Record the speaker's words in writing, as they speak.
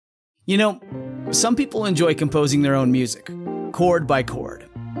You know, some people enjoy composing their own music, chord by chord,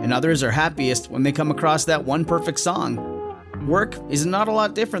 and others are happiest when they come across that one perfect song. Work is not a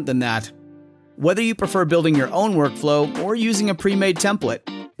lot different than that. Whether you prefer building your own workflow or using a pre-made template,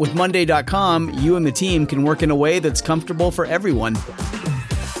 with Monday.com, you and the team can work in a way that's comfortable for everyone.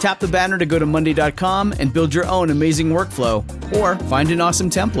 Tap the banner to go to Monday.com and build your own amazing workflow, or find an awesome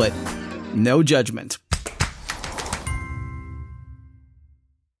template. No judgment.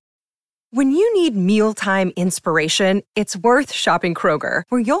 When you need mealtime inspiration, it's worth shopping Kroger,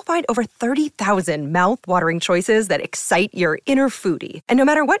 where you'll find over 30,000 mouth-watering choices that excite your inner foodie. And no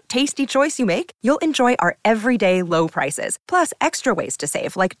matter what tasty choice you make, you'll enjoy our everyday low prices, plus extra ways to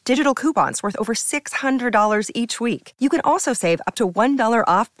save, like digital coupons worth over $600 each week. You can also save up to $1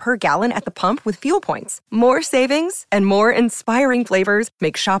 off per gallon at the pump with fuel points. More savings and more inspiring flavors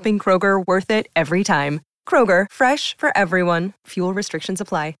make shopping Kroger worth it every time. Kroger, fresh for everyone. Fuel restrictions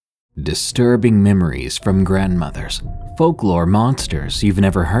apply. Disturbing memories from grandmothers, folklore monsters you've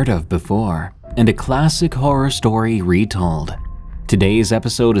never heard of before, and a classic horror story retold. Today's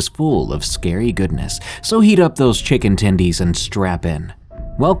episode is full of scary goodness, so heat up those chicken tendies and strap in.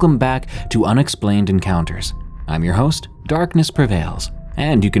 Welcome back to Unexplained Encounters. I'm your host, Darkness Prevails,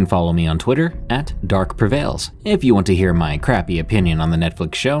 and you can follow me on Twitter at DarkPrevails if you want to hear my crappy opinion on the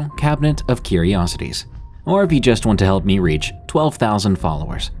Netflix show Cabinet of Curiosities, or if you just want to help me reach 12,000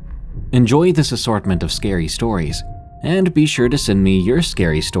 followers. Enjoy this assortment of scary stories, and be sure to send me your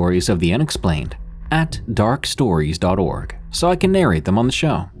scary stories of the unexplained at darkstories.org so I can narrate them on the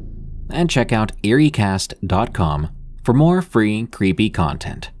show. And check out eeriecast.com for more free creepy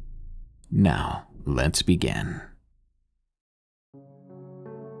content. Now, let's begin.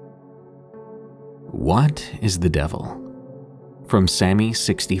 What is the devil? From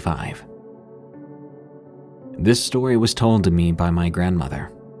Sammy65. This story was told to me by my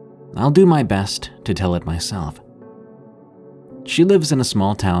grandmother. I'll do my best to tell it myself. She lives in a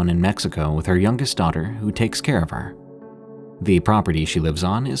small town in Mexico with her youngest daughter who takes care of her. The property she lives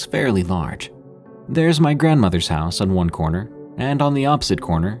on is fairly large. There's my grandmother's house on one corner, and on the opposite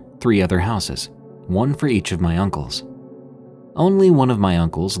corner, 3 other houses, one for each of my uncles. Only one of my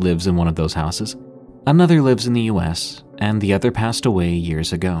uncles lives in one of those houses, another lives in the US, and the other passed away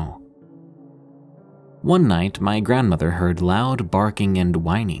years ago. One night, my grandmother heard loud barking and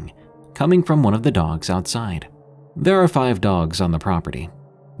whining coming from one of the dogs outside. There are 5 dogs on the property.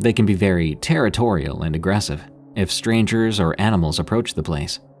 They can be very territorial and aggressive if strangers or animals approach the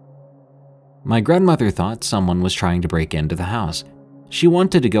place. My grandmother thought someone was trying to break into the house. She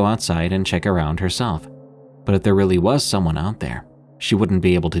wanted to go outside and check around herself, but if there really was someone out there, she wouldn't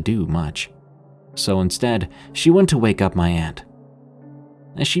be able to do much. So instead, she went to wake up my aunt.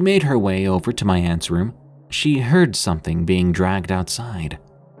 As she made her way over to my aunt's room, she heard something being dragged outside.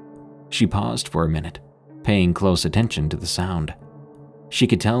 She paused for a minute, paying close attention to the sound. She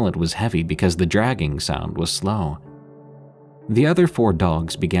could tell it was heavy because the dragging sound was slow. The other 4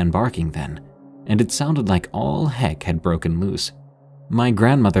 dogs began barking then, and it sounded like all heck had broken loose. My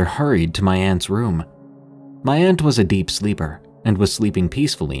grandmother hurried to my aunt's room. My aunt was a deep sleeper and was sleeping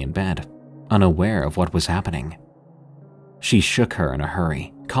peacefully in bed, unaware of what was happening. She shook her in a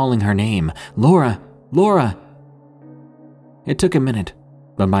hurry, calling her name, "Laura, Laura!" It took a minute,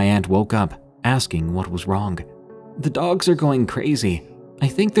 but my aunt woke up, asking what was wrong. "The dogs are going crazy. I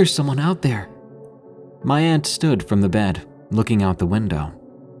think there's someone out there." My aunt stood from the bed, looking out the window,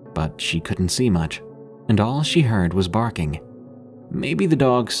 but she couldn't see much, and all she heard was barking. Maybe the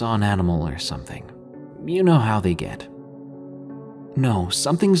dog saw an animal or something. You know how they get. "No,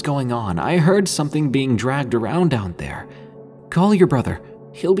 something's going on. I heard something being dragged around out there. Call your brother.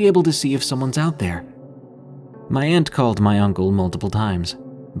 He'll be able to see if someone's out there." My aunt called my uncle multiple times,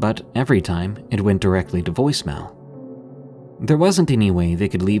 but every time it went directly to voicemail. There wasn't any way they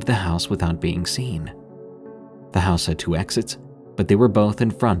could leave the house without being seen. The house had 2 exits, but they were both in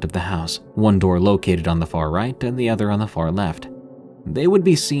front of the house, one door located on the far right and the other on the far left. They would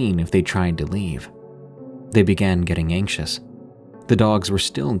be seen if they tried to leave. They began getting anxious. The dogs were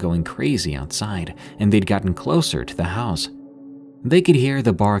still going crazy outside, and they'd gotten closer to the house. They could hear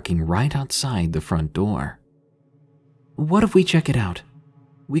the barking right outside the front door. "What if we check it out?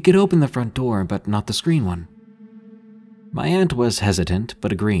 We could open the front door, but not the screen one." My aunt was hesitant,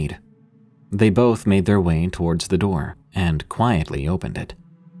 but agreed. They both made their way towards the door and quietly opened it.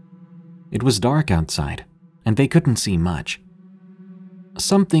 It was dark outside, and they couldn't see much.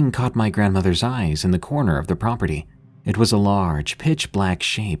 Something caught my grandmother's eyes in the corner of the property. It was a large, pitch-black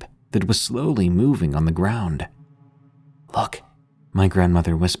shape that was slowly moving on the ground. "Look," my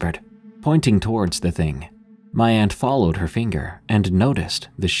grandmother whispered, pointing towards the thing. My aunt followed her finger and noticed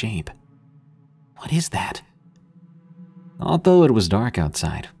the shape. What is that? Although it was dark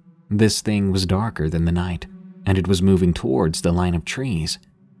outside, this thing was darker than the night, and it was moving towards the line of trees.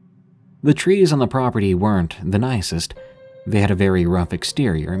 The trees on the property weren't the nicest. They had a very rough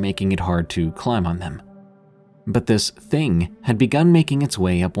exterior, making it hard to climb on them. But this thing had begun making its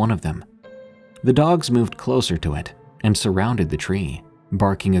way up one of them. The dogs moved closer to it and surrounded the tree,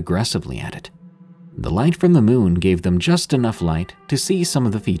 barking aggressively at it. The light from the moon gave them just enough light to see some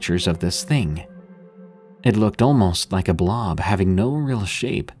of the features of this thing. It looked almost like a blob, having no real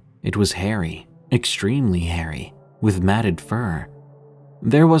shape. It was hairy, extremely hairy, with matted fur.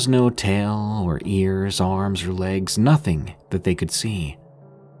 There was no tail or ears, arms or legs, nothing that they could see.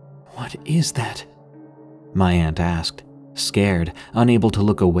 "What is that?" my aunt asked, scared, unable to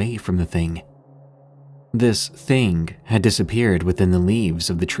look away from the thing. This thing had disappeared within the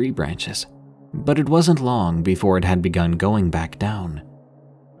leaves of the tree branches, but it wasn't long before it had begun going back down.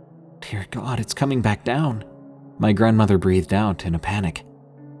 "Dear God, it's coming back down," my grandmother breathed out in a panic.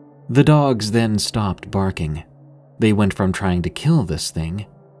 The dogs then stopped barking. They went from trying to kill this thing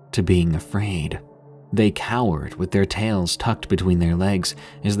to being afraid. They cowered with their tails tucked between their legs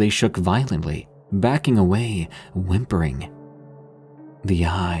as they shook violently, backing away, whimpering. The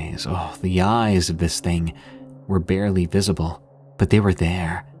eyes of this thing were barely visible, but they were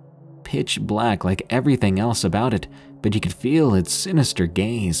there. Pitch black like everything else about it, but you could feel its sinister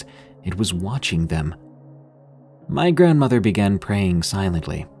gaze. It was watching them. My grandmother began praying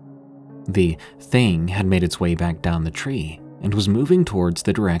silently. The thing had made its way back down the tree and was moving towards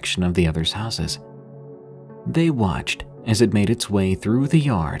the direction of the others' houses. They watched as it made its way through the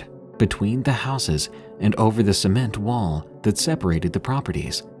yard, between the houses, and over the cement wall that separated the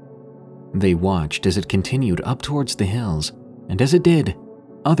properties. They watched as it continued up towards the hills, and as it did,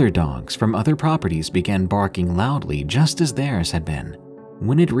 other dogs from other properties began barking loudly just as theirs had been.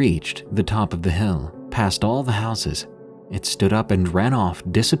 When it reached the top of the hill, past all the houses, it stood up and ran off,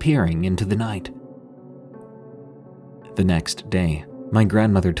 disappearing into the night. The next day, my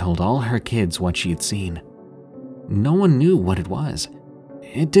grandmother told all her kids what she had seen. No one knew what it was.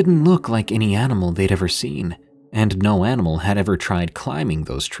 It didn't look like any animal they'd ever seen, and no animal had ever tried climbing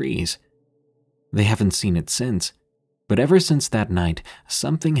those trees. They haven't seen it since, but ever since that night,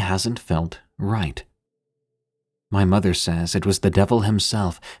 something hasn't felt right. My mother says it was the devil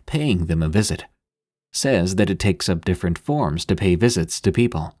himself paying them a visit. Says that it takes up different forms to pay visits to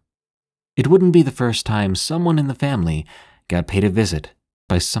people. It wouldn't be the first time someone in the family got paid a visit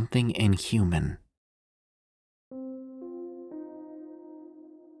by something inhuman.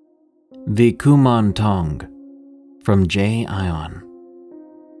 The Kumantong, from J. Ion.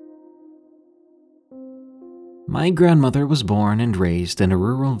 My grandmother was born and raised in a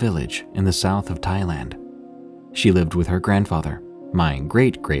rural village in the south of Thailand. She lived with her grandfather, my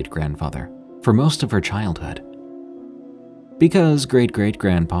great-great-grandfather, for most of her childhood. Because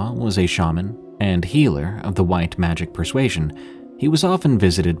great-great-grandpa was a shaman and healer of the white magic persuasion, he was often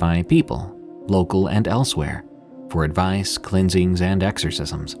visited by people, local and elsewhere, for advice, cleansings, and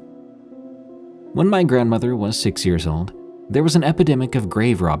exorcisms. When my grandmother was 6 years old, there was an epidemic of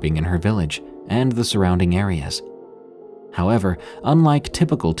grave robbing in her village and the surrounding areas. However, unlike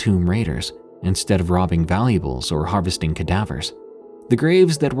typical tomb raiders, instead of robbing valuables or harvesting cadavers, the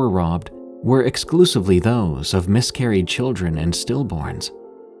graves that were robbed were exclusively those of miscarried children and stillborns.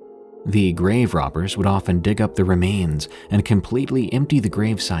 The grave robbers would often dig up the remains and completely empty the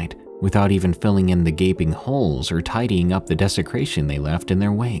gravesite without even filling in the gaping holes or tidying up the desecration they left in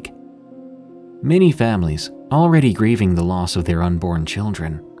their wake. Many families, already grieving the loss of their unborn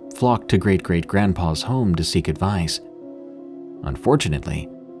children, flocked to great-great-grandpa's home to seek advice. Unfortunately,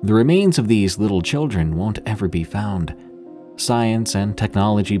 the remains of these little children won't ever be found. Science and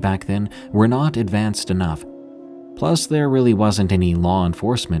technology back then were not advanced enough. Plus, there really wasn't any law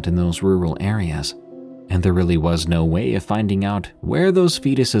enforcement in those rural areas, and there really was no way of finding out where those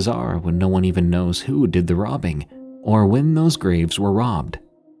fetuses are when no one even knows who did the robbing or when those graves were robbed.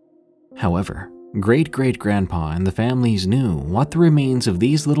 However, great-great-grandpa and the families knew what the remains of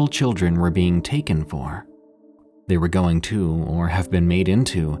these little children were being taken for. They were going to, or have been made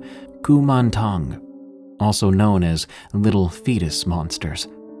into, Kumantong, also known as little fetus monsters.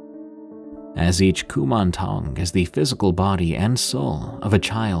 As each Kumantong is the physical body and soul of a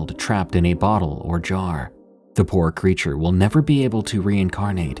child trapped in a bottle or jar, the poor creature will never be able to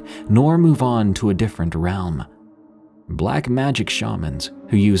reincarnate nor move on to a different realm. Black magic shamans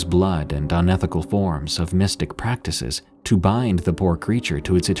who use blood and unethical forms of mystic practices to bind the poor creature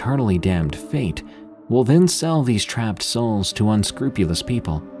to its eternally damned fate will then sell these trapped souls to unscrupulous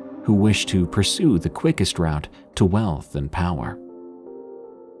people who wish to pursue the quickest route to wealth and power.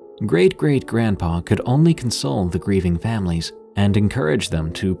 Great-great-grandpa could only console the grieving families and encourage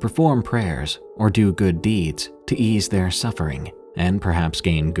them to perform prayers or do good deeds to ease their suffering and perhaps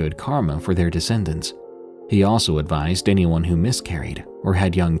gain good karma for their descendants. He also advised anyone who miscarried or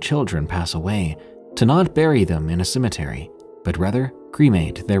had young children pass away to not bury them in a cemetery, but rather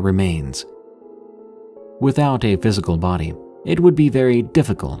cremate their remains. Without a physical body, it would be very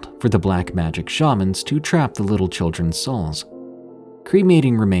difficult for the black magic shamans to trap the little children's souls.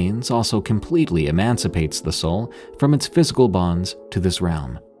 Cremating remains also completely emancipates the soul from its physical bonds to this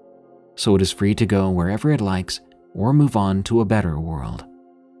realm, so it is free to go wherever it likes or move on to a better world.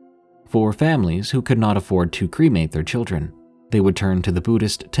 For families who could not afford to cremate their children, they would turn to the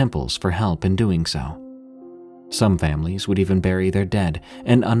Buddhist temples for help in doing so. Some families would even bury their dead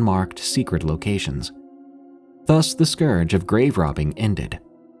in unmarked secret locations. Thus, the scourge of grave robbing ended.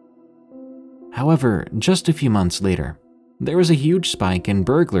 However, just a few months later, there was a huge spike in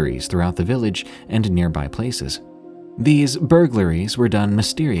burglaries throughout the village and nearby places. These burglaries were done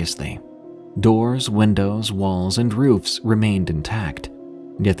mysteriously. Doors, windows, walls, and roofs remained intact,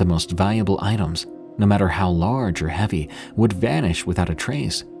 yet the most valuable items, no matter how large or heavy, would vanish without a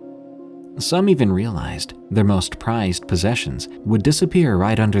trace. Some even realized their most prized possessions would disappear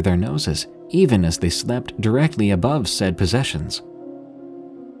right under their noses, even as they slept directly above said possessions.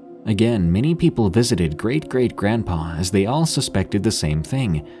 Again, many people visited great-great-grandpa as they all suspected the same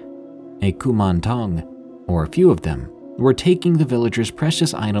thing. A Kumantong, or a few of them, were taking the villagers'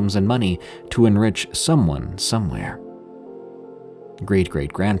 precious items and money to enrich someone somewhere.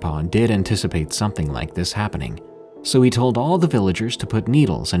 Great-great-grandpa did anticipate something like this happening, so he told all the villagers to put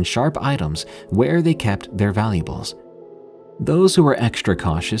needles and sharp items where they kept their valuables. Those who were extra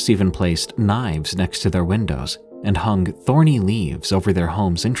cautious even placed knives next to their windows and hung thorny leaves over their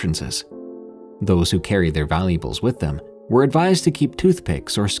homes' entrances. Those who carried their valuables with them were advised to keep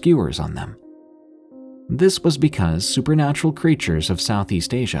toothpicks or skewers on them. This was because supernatural creatures of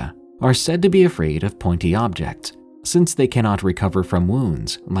Southeast Asia are said to be afraid of pointy objects, since they cannot recover from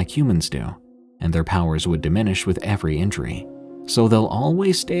wounds like humans do, and their powers would diminish with every injury, so they'll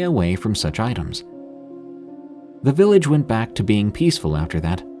always stay away from such items. The village went back to being peaceful after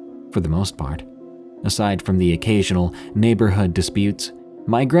that, for the most part. Aside from the occasional neighborhood disputes,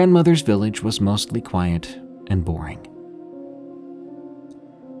 my grandmother's village was mostly quiet and boring.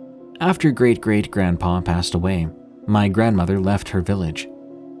 After great-great-grandpa passed away, my grandmother left her village.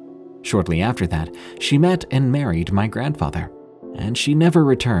 Shortly after that, she met and married my grandfather, and she never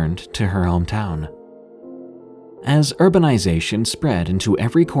returned to her hometown. As urbanization spread into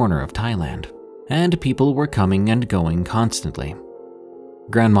every corner of Thailand, and people were coming and going constantly,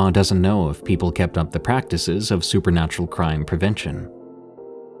 Grandma doesn't know if people kept up the practices of supernatural crime prevention.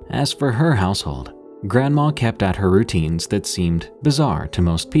 As for her household, Grandma kept at her routines that seemed bizarre to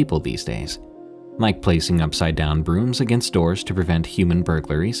most people these days, like placing upside-down brooms against doors to prevent human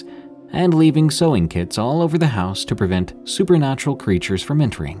burglaries, and leaving sewing kits all over the house to prevent supernatural creatures from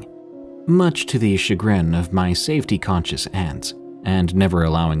entering, much to the chagrin of my safety-conscious aunts, and never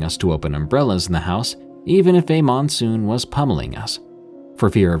allowing us to open umbrellas in the house even if a monsoon was pummeling us, for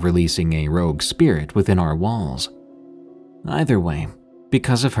fear of releasing a rogue spirit within our walls. Either way,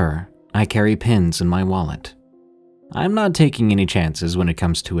 because of her, I carry pins in my wallet. I'm not taking any chances when it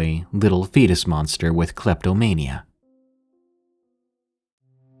comes to a little fetus monster with kleptomania.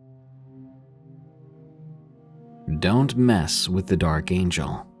 Don't mess with the Dark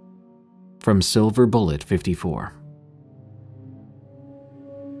Angel. From Silver Bullet 54.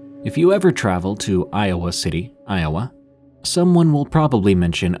 If you ever travel to Iowa City, Iowa, someone will probably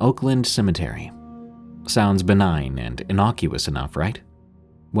mention Oakland Cemetery. Sounds benign and innocuous enough, right?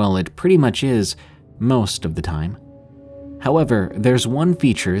 Well, it pretty much is most of the time. However, there's one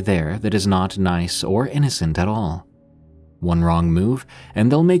feature there that is not nice or innocent at all. One wrong move,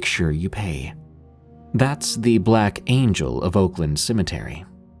 and they'll make sure you pay. That's the Black Angel of Oakland Cemetery.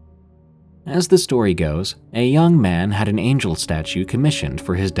 As the story goes, a young man had an angel statue commissioned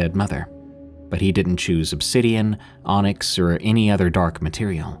for his dead mother, but he didn't choose obsidian, onyx, or any other dark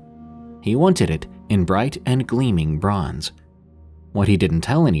material. He wanted it in bright and gleaming bronze. What he didn't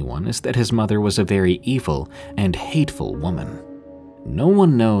tell anyone is that his mother was a very evil and hateful woman. No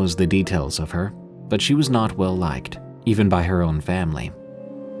one knows the details of her, but she was not well liked, even by her own family.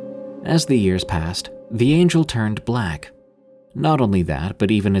 As the years passed, the angel turned black. Not only that,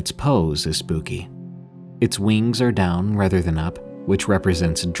 but even its pose is spooky. Its wings are down rather than up, which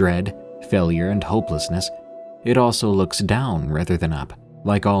represents dread, failure, and hopelessness. It also looks down rather than up,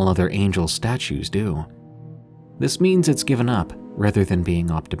 like all other angel statues do. This means it's given up rather than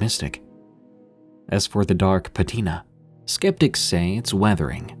being optimistic. As for the dark patina, skeptics say it's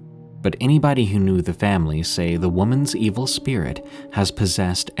weathering, but anybody who knew the family say the woman's evil spirit has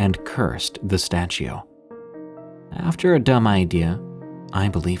possessed and cursed the statue. After a dumb idea, I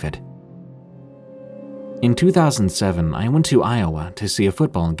believe it. In 2007, I went to Iowa to see a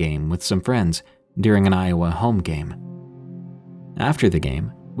football game with some friends during an Iowa home game. After the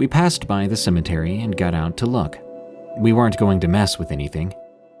game, we passed by the cemetery and got out to look. We weren't going to mess with anything.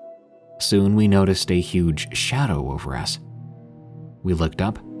 Soon we noticed a huge shadow over us. We looked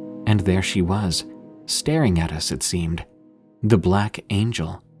up, and there she was, staring at us, it seemed. The Black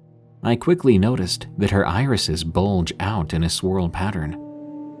Angel. I quickly noticed that her irises bulge out in a swirl pattern.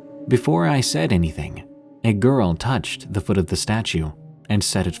 Before I said anything, a girl touched the foot of the statue and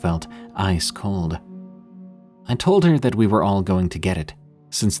said it felt ice cold. I told her that we were all going to get it,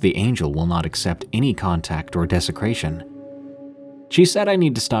 since the angel will not accept any contact or desecration. She said I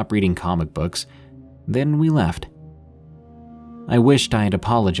need to stop reading comic books, then we left. I wished I had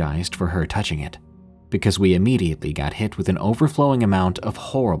apologized for her touching it, because we immediately got hit with an overflowing amount of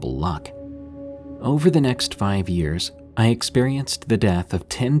horrible luck. Over the next 5 years, I experienced the death of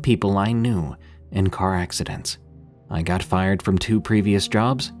 10 people I knew in car accidents. I got fired from 2 previous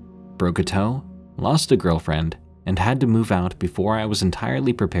jobs, broke a toe, lost a girlfriend, and had to move out before I was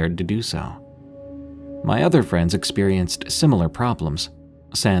entirely prepared to do so. My other friends experienced similar problems,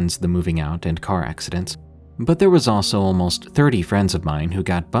 sans the moving out and car accidents, but there was also almost 30 friends of mine who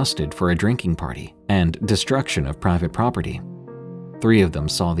got busted for a drinking party and destruction of private property. 3 of them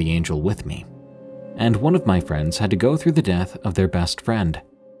saw the angel with me, and one of my friends had to go through the death of their best friend.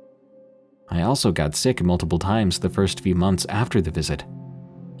 I also got sick multiple times the first few months after the visit,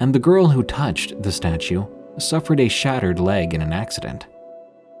 and the girl who touched the statue suffered a shattered leg in an accident.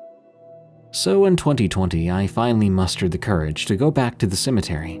 So in 2020, I finally mustered the courage to go back to the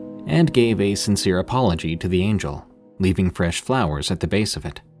cemetery and gave a sincere apology to the angel, leaving fresh flowers at the base of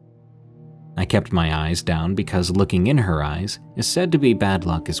it. I kept my eyes down because looking in her eyes is said to be bad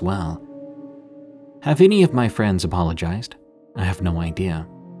luck as well. Have any of my friends apologized? I have no idea.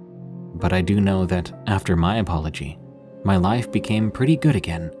 But I do know that after my apology, my life became pretty good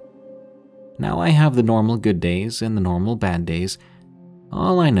again. Now I have the normal good days and the normal bad days.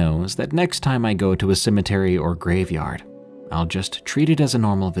 All I know is that next time I go to a cemetery or graveyard, I'll just treat it as a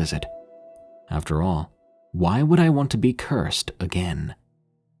normal visit. After all, why would I want to be cursed again?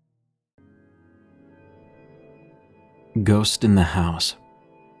 Ghost in the House.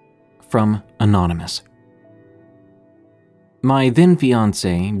 From Anonymous. My then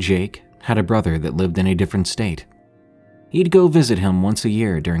fiancé, Jake, had a brother that lived in a different state. He'd go visit him once a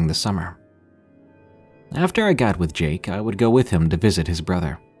year during the summer. After I got with Jake, I would go with him to visit his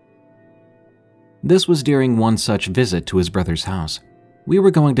brother. This was during one such visit to his brother's house. We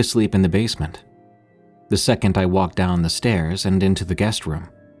were going to sleep in the basement. The second I walked down the stairs and into the guest room,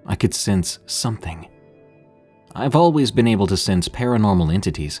 I could sense something. I've always been able to sense paranormal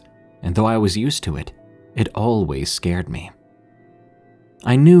entities, and though I was used to it, it always scared me.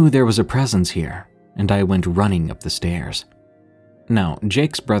 I knew there was a presence here, and I went running up the stairs. Now,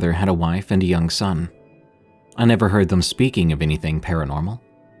 Jake's brother had a wife and a young son. I never heard them speaking of anything paranormal,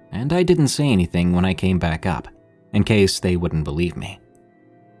 and I didn't say anything when I came back up, in case they wouldn't believe me.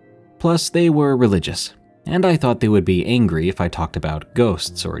 Plus, they were religious, and I thought they would be angry if I talked about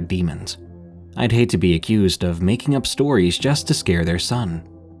ghosts or demons. I'd hate to be accused of making up stories just to scare their son,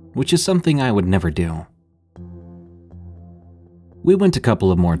 which is something I would never do. We went a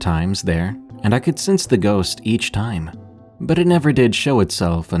couple of more times there, and I could sense the ghost each time, but it never did show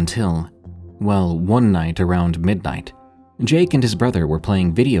itself until, well, one night around midnight, Jake and his brother were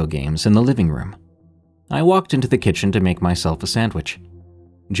playing video games in the living room. I walked into the kitchen to make myself a sandwich.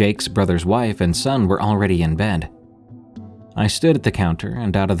 Jake's brother's wife and son were already in bed. I stood at the counter,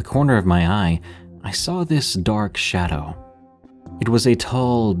 and out of the corner of my eye, I saw this dark shadow. It was a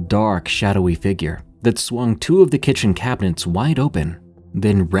tall, dark, shadowy figure that swung 2 of the kitchen cabinets wide open,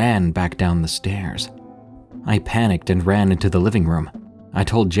 then ran back down the stairs. I panicked and ran into the living room. I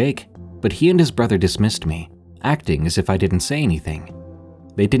told Jake, but he and his brother dismissed me, acting as if I didn't say anything.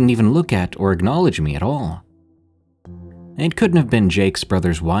 They didn't even look at or acknowledge me at all. It couldn't have been Jake's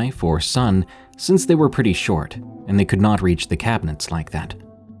brother's wife or son, since they were pretty short, and they could not reach the cabinets like that.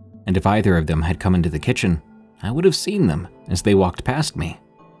 And if either of them had come into the kitchen, I would have seen them as they walked past me.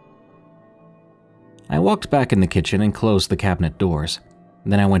 I walked back in the kitchen and closed the cabinet doors.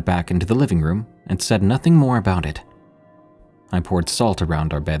 Then I went back into the living room and said nothing more about it. I poured salt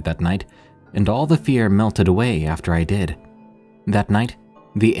around our bed that night, and all the fear melted away after I did. That night,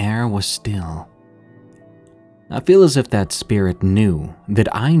 the air was still. I feel as if that spirit knew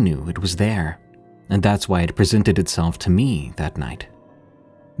that I knew it was there, and that's why it presented itself to me that night.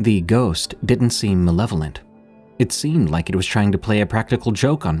 The ghost didn't seem malevolent. It seemed like it was trying to play a practical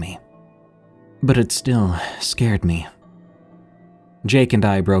joke on me. But it still scared me. Jake and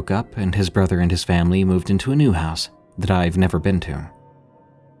I broke up, and his brother and his family moved into a new house that I've never been to.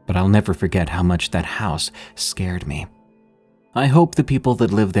 But I'll never forget how much that house scared me. I hope the people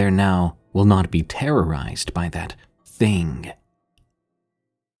that live there now will not be terrorized by that thing.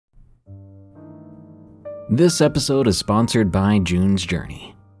 This episode is sponsored by June's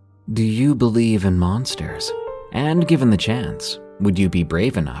Journey. Do you believe in monsters? And given the chance, would you be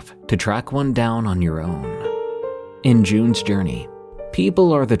brave enough to track one down on your own? In June's Journey,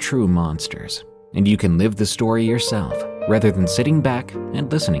 people are the true monsters, and you can live the story yourself rather than sitting back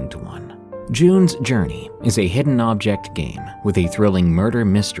and listening to one. June's Journey is a hidden object game with a thrilling murder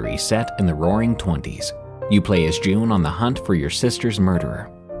mystery set in the Roaring '20s. You play as June on the hunt for your sister's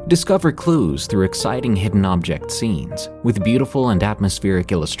murderer. Discover clues through exciting hidden object scenes with beautiful and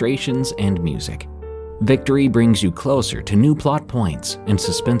atmospheric illustrations and music. Victory brings you closer to new plot points and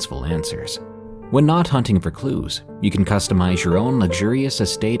suspenseful answers. When not hunting for clues, you can customize your own luxurious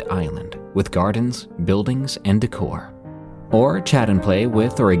estate island with gardens, buildings, and decor. Or chat and play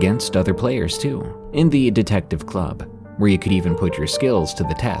with or against other players too, in the Detective Club, where you could even put your skills to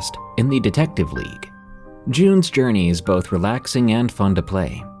the test in the Detective League. June's Journey is both relaxing and fun to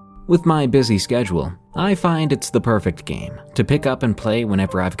play. With my busy schedule, I find it's the perfect game to pick up and play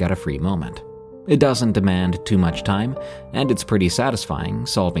whenever I've got a free moment. It doesn't demand too much time, and it's pretty satisfying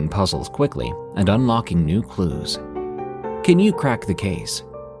solving puzzles quickly and unlocking new clues. Can you crack the case?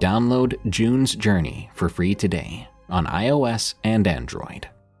 Download June's Journey for free today on iOS and Android.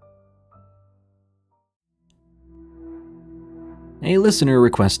 A listener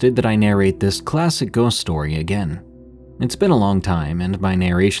requested that I narrate this classic ghost story again. It's been a long time, and my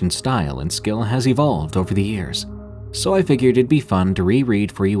narration style and skill has evolved over the years, so I figured it'd be fun to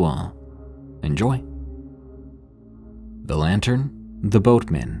reread for you all. Enjoy. The Lantern, the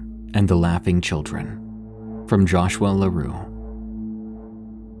Boatman, and the Laughing Children, from Joshua LaRue.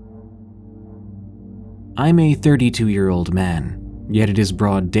 I'm a 32-year-old man, yet it is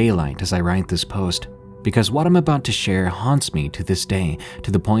broad daylight as I write this post, because what I'm about to share haunts me to this day,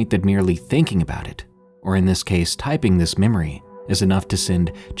 to the point that merely thinking about it, or in this case typing this memory, is enough to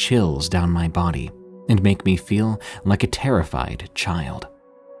send chills down my body and make me feel like a terrified child.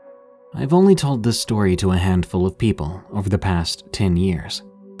 I've only told this story to a handful of people over the past 10 years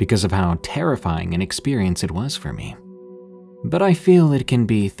because of how terrifying an experience it was for me. But I feel it can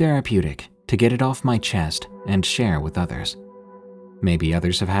be therapeutic to get it off my chest and share with others. Maybe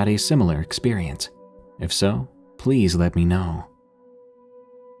others have had a similar experience. If so, please let me know.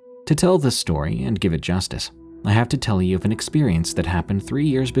 To tell this story and give it justice, I have to tell you of an experience that happened 3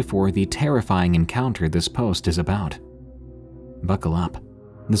 years before the terrifying encounter this post is about. Buckle up.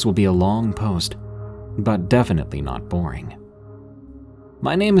 This will be a long post, but definitely not boring.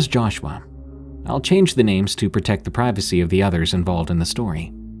 My name is Joshua. I'll change the names to protect the privacy of the others involved in the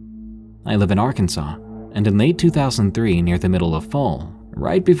story. I live in Arkansas, and in late 2003, near the middle of fall,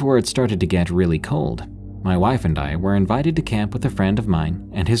 right before it started to get really cold, my wife and I were invited to camp with a friend of mine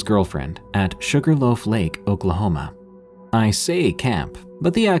and his girlfriend at Sugarloaf Lake, Oklahoma. I say camp,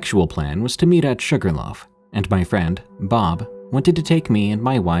 but the actual plan was to meet at Sugarloaf, and my friend, Bob, wanted to take me and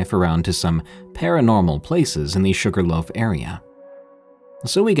my wife around to some paranormal places in the Sugarloaf area.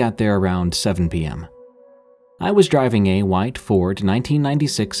 So we got there around 7 p.m. I was driving a white Ford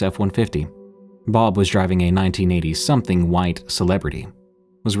 1996 F-150. Bob was driving a 1980-something white Celebrity.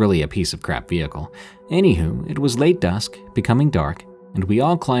 It was really a piece of crap vehicle. Anywho, it was late dusk, becoming dark, and we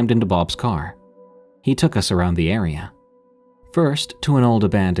all climbed into Bob's car. He took us around the area. First to an old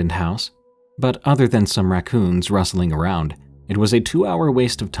abandoned house, but other than some raccoons rustling around, it was a 2-hour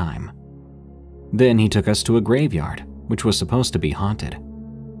waste of time. Then he took us to a graveyard, which was supposed to be haunted.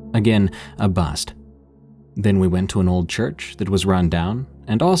 Again, a bust. Then we went to an old church that was run down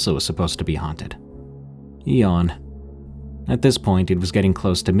and also supposed to be haunted. Yawn. At this point, it was getting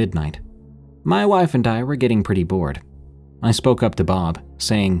close to midnight. My wife and I were getting pretty bored. I spoke up to Bob,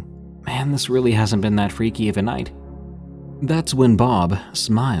 saying, "Man, this really hasn't been that freaky of a night." That's when Bob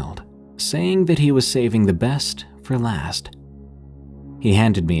smiled, saying that he was saving the best for last. He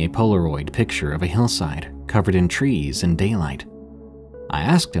handed me a Polaroid picture of a hillside covered in trees and daylight. I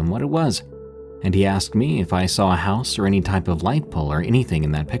asked him what it was, and he asked me if I saw a house or any type of light pole or anything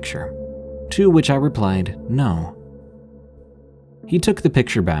in that picture, to which I replied, no. He took the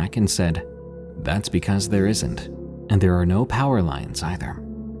picture back and said, "That's because there isn't, and there are no power lines either."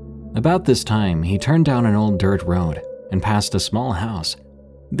 About this time, he turned down an old dirt road and passed a small house.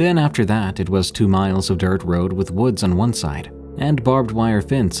 Then after that, it was 2 miles of dirt road with woods on one side and barbed wire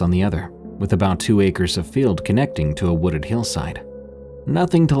fence on the other, with about 2 acres of field connecting to a wooded hillside.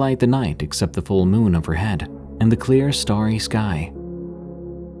 Nothing to light the night except the full moon overhead and the clear, starry sky.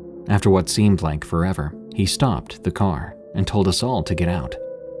 After what seemed like forever, he stopped the car and told us all to get out.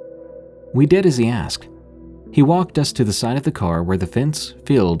 We did as he asked. He walked us to the side of the car where the fence,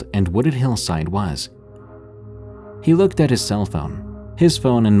 field, and wooded hillside was. He looked at his cell phone. His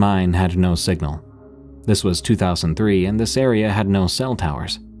phone and mine had no signal. This was 2003 and this area had no cell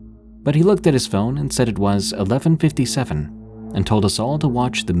towers. But he looked at his phone and said it was 11:57 and told us all to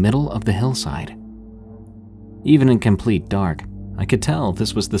watch the middle of the hillside. Even in complete dark, I could tell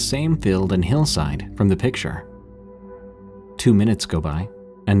this was the same field and hillside from the picture. 2 minutes go by,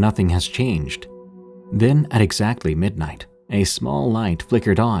 and nothing has changed. Then, at exactly midnight, a small light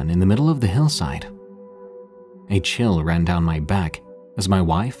flickered on in the middle of the hillside. A chill ran down my back as my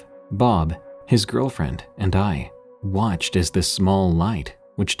wife, Bob, his girlfriend, and I watched as this small light,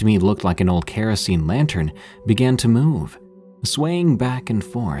 which to me looked like an old kerosene lantern, began to move, swaying back and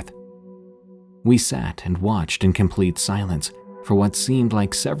forth. We sat and watched in complete silence for what seemed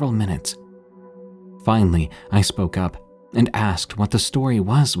like several minutes. Finally, I spoke up and asked what the story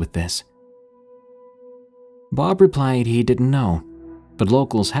was with this. Bob replied he didn't know, but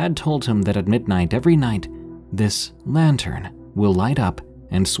locals had told him that at midnight every night, this lantern will light up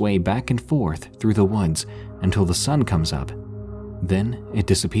and sway back and forth through the woods until the sun comes up. Then it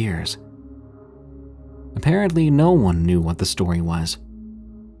disappears. Apparently, no one knew what the story was.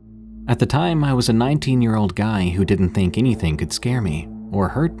 At the time, I was a 19-year-old guy who didn't think anything could scare me or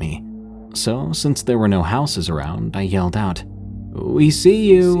hurt me. So, since there were no houses around, I yelled out, "We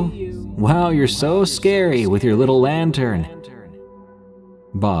see you! Wow, you're so scary with your little lantern!"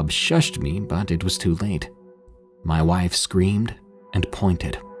 Bob shushed me, but it was too late. My wife screamed and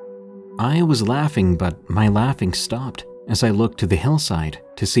pointed. I was laughing, but my laughing stopped as I looked to the hillside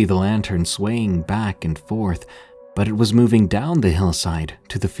to see the lantern swaying back and forth, but it was moving down the hillside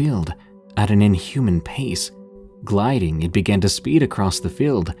to the field at an inhuman pace. Gliding, it began to speed across the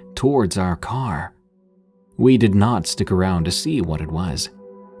field towards our car. We did not stick around to see what it was,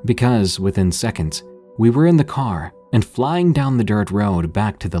 because within seconds, we were in the car and flying down the dirt road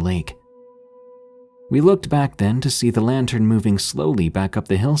back to the lake. We looked back then to see the lantern moving slowly back up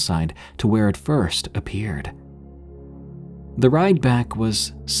the hillside to where it first appeared. The ride back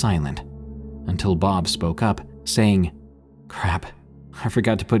was silent until Bob spoke up, saying, "Crap, I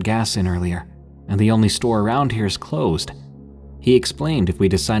forgot to put gas in earlier, and the only store around here is closed." He explained if we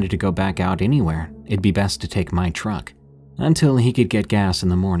decided to go back out anywhere, it'd be best to take my truck, until he could get gas in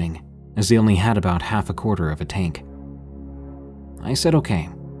the morning, as he only had about half a quarter of a tank. I said okay,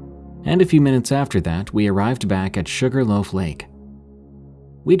 and a few minutes after that, we arrived back at Sugarloaf Lake.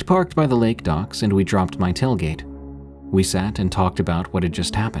 We'd parked by the lake docks and we dropped my tailgate. We sat and talked about what had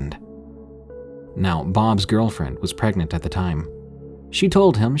just happened. Now, Bob's girlfriend was pregnant at the time. She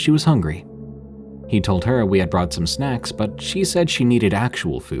told him she was hungry. He told her we had brought some snacks, but she said she needed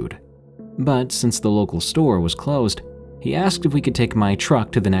actual food. But since the local store was closed, he asked if we could take my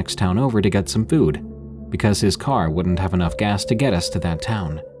truck to the next town over to get some food, because his car wouldn't have enough gas to get us to that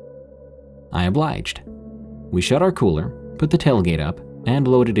town. I obliged. We shut our cooler, put the tailgate up, and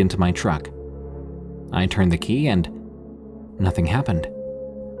loaded into my truck. I turned the key and nothing happened.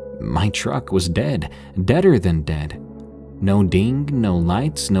 My truck was dead, deader than dead. No ding, no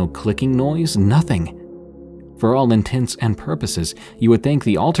lights, no clicking noise, nothing. For all intents and purposes, you would think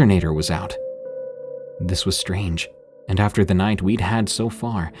the alternator was out. This was strange, and after the night we'd had so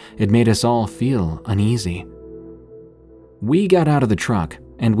far, it made us all feel uneasy. We got out of the truck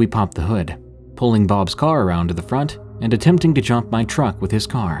and we popped the hood, pulling Bob's car around to the front and attempting to jump my truck with his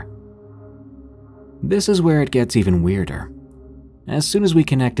car. This is where it gets even weirder. As soon as we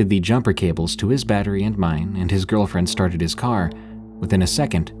connected the jumper cables to his battery and mine, and his girlfriend started his car, within a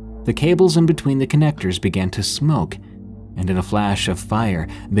second, the cables in between the connectors began to smoke, and in a flash of fire,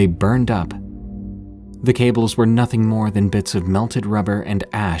 they burned up. The cables were nothing more than bits of melted rubber and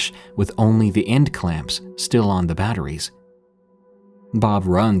ash with only the end clamps still on the batteries. Bob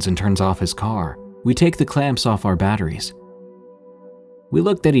runs and turns off his car. We take the clamps off our batteries. We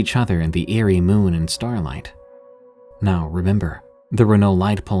looked at each other in the eerie moon and starlight. Now, remember, there were no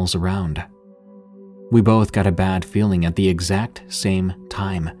light poles around. We both got a bad feeling at the exact same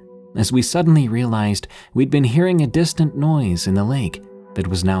time, as we suddenly realized we'd been hearing a distant noise in the lake that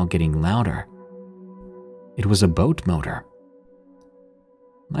was now getting louder. It was a boat motor.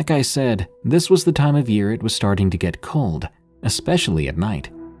 Like I said, this was the time of year it was starting to get cold, especially at night.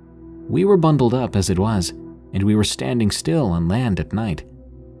 We were bundled up as it was, and we were standing still on land at night.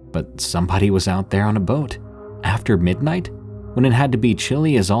 But somebody was out there on a boat. After midnight? when it had to be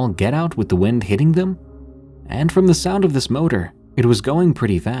chilly as all get out with the wind hitting them? And from the sound of this motor, it was going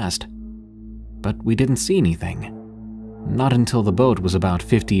pretty fast. But we didn't see anything. Not until the boat was about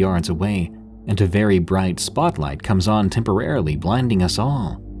 50 yards away and a very bright spotlight comes on, temporarily blinding us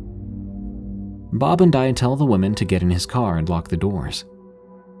all. Bob and I tell the women to get in his car and lock the doors.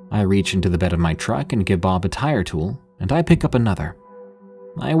 I reach into the bed of my truck and give Bob a tire tool, and I pick up another.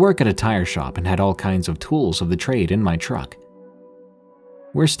 I work at a tire shop and had all kinds of tools of the trade in my truck.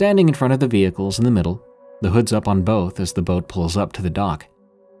 We're standing in front of the vehicles in the middle, the hoods up on both as the boat pulls up to the dock.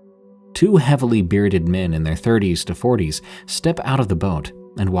 Two heavily bearded men in their 30s to 40s step out of the boat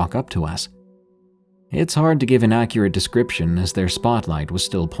and walk up to us. It's hard to give an accurate description as their spotlight was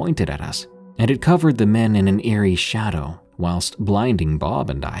still pointed at us, and it covered the men in an eerie shadow whilst blinding Bob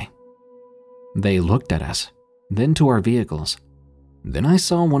and I. They looked at us, then to our vehicles. Then I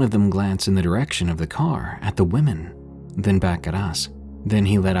saw one of them glance in the direction of the car at the women, then back at us. Then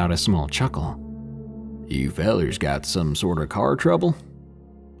he let out a small chuckle. "You fellers got some sort of car trouble?"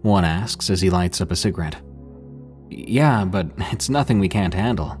 one asks as he lights up a cigarette. "Yeah, but it's nothing we can't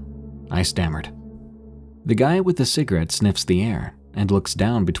handle," I stammered. The guy with the cigarette sniffs the air and looks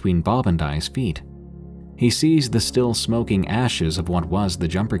down between Bob and I's feet. He sees the still smoking ashes of what was the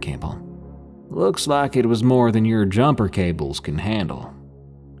jumper cable. "Looks like it was more than your jumper cables can handle.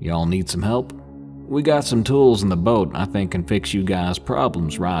 Y'all need some help? We got some tools in the boat I think can fix you guys'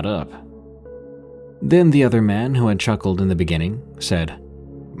 problems right up." Then the other man, who had chuckled in the beginning, said,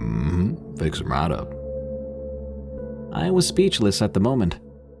 "Fix them right up." I was speechless at the moment,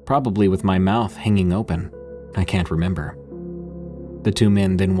 probably with my mouth hanging open. I can't remember. The two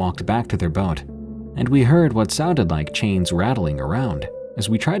men then walked back to their boat, and we heard what sounded like chains rattling around as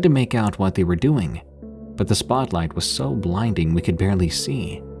we tried to make out what they were doing, but the spotlight was so blinding we could barely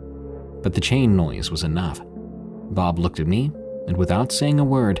see. But the chain noise was enough. Bob looked at me, and without saying a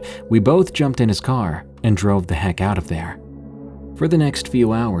word, we both jumped in his car and drove the heck out of there. For the next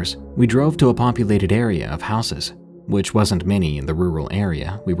few hours, we drove to a populated area of houses, which wasn't many in the rural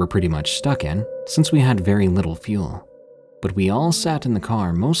area we were pretty much stuck in since we had very little fuel. But we all sat in the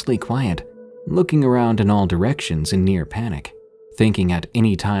car mostly quiet, looking around in all directions in near panic, thinking at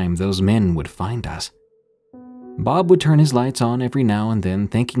any time those men would find us. Bob would turn his lights on every now and then,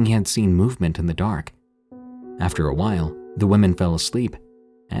 thinking he had seen movement in the dark. After a while, the women fell asleep,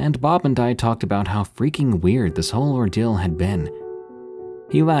 and Bob and I talked about how freaking weird this whole ordeal had been.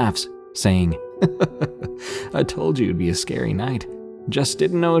 He laughs, saying, "I told you it'd be a scary night. Just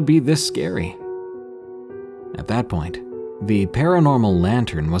didn't know it'd be this scary." At that point, the paranormal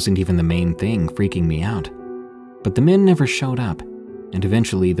lantern wasn't even the main thing freaking me out. But the men never showed up, and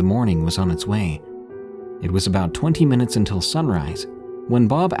eventually the morning was on its way. It was about 20 minutes until sunrise when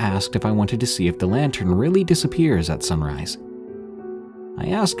Bob asked if I wanted to see if the lantern really disappears at sunrise. I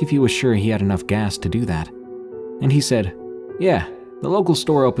asked if he was sure he had enough gas to do that, and he said, "Yeah, the local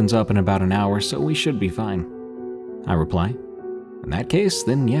store opens up in about an hour, so we should be fine." I reply, "In that case,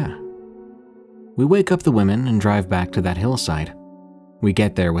 then yeah." We wake up the women and drive back to that hillside. We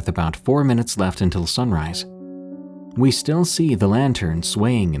get there with about 4 minutes left until sunrise. We still see the lantern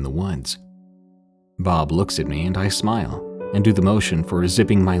swaying in the woods. Bob looks at me and I smile and do the motion for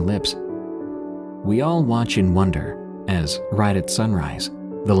zipping my lips. We all watch in wonder as, right at sunrise,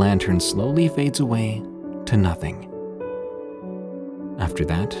 the lantern slowly fades away to nothing. After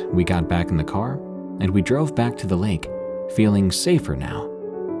that, we got back in the car and we drove back to the lake, feeling safer now.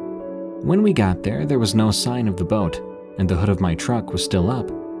 When we got there, there was no sign of the boat, and the hood of my truck was still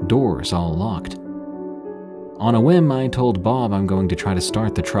up, doors all locked. On a whim, I told Bob I'm going to try to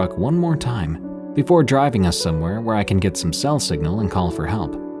start the truck one more time before driving us somewhere where I can get some cell signal and call for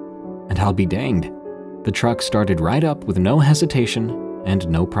help. And I'll be danged, the truck started right up with no hesitation and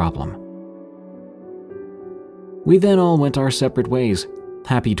no problem. We then all went our separate ways,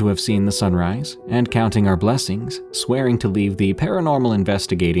 happy to have seen the sunrise and counting our blessings, swearing to leave the paranormal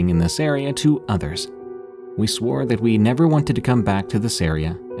investigating in this area to others. We swore that we never wanted to come back to this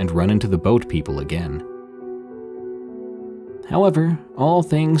area and run into the boat people again. However, all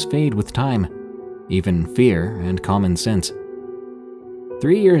things fade with time, even fear and common sense.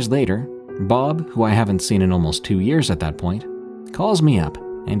 3 years later, Bob, who I haven't seen in almost 2 years at that point, calls me up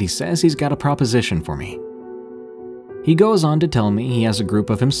and he says he's got a proposition for me. He goes on to tell me he has a group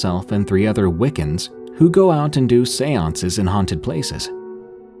of himself and 3 other Wiccans who go out and do seances in haunted places.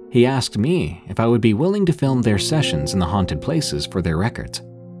 He asked me if I would be willing to film their sessions in the haunted places for their records,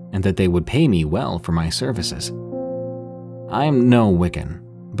 and that they would pay me well for my services. I'm no Wiccan,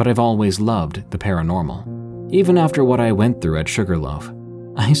 but I've always loved the paranormal. Even after what I went through at Sugarloaf,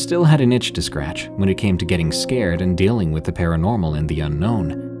 I still had an itch to scratch when it came to getting scared and dealing with the paranormal and the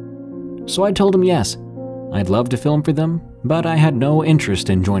unknown. So I told him yes, I'd love to film for them, but I had no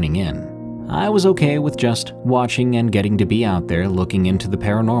interest in joining in. I was okay with just watching and getting to be out there looking into the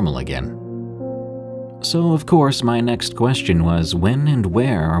paranormal again. So of course my next question was, when and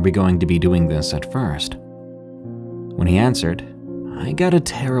where are we going to be doing this at first? When he answered, I got a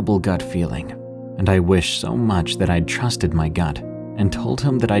terrible gut feeling, and I wished so much that I'd trusted my gut and told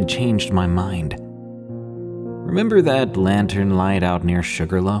him that I'd changed my mind. Remember that lantern light out near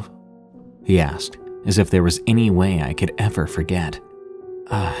Sugarloaf? He asked, as if there was any way I could ever forget.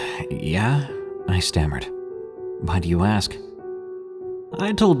 Yeah, I stammered. Why do you ask?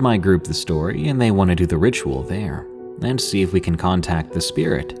 I told my group the story and they want to do the ritual there and see if we can contact the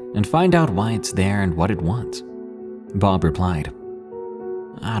spirit and find out why it's there and what it wants. Bob replied.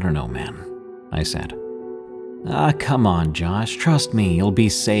 I don't know, man, I said. Come on, Josh, trust me, you'll be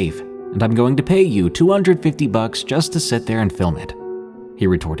safe, and I'm going to pay you $250 just to sit there and film it, he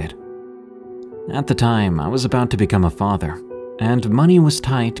retorted. At the time, I was about to become a father, and money was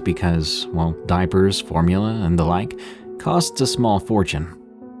tight because, well, diapers, formula, and the like costs a small fortune.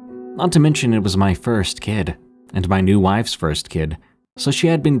 Not to mention it was my first kid, and my new wife's first kid, so she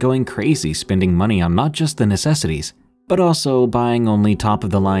had been going crazy spending money on not just the necessities, but also buying only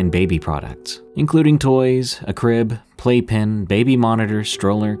top-of-the-line baby products, including toys, a crib, playpen, baby monitor,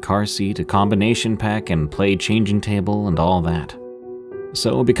 stroller, car seat, a combination pack, and play changing table, and all that.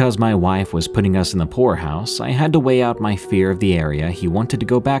 So because my wife was putting us in the poorhouse, I had to weigh out my fear of the area he wanted to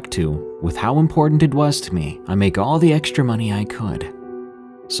go back to with how important it was to me I make all the extra money I could.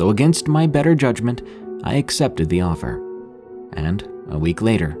 So against my better judgment, I accepted the offer. And a week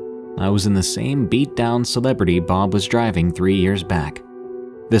later, I was in the same beat-down celebrity Bob was driving 3 years back.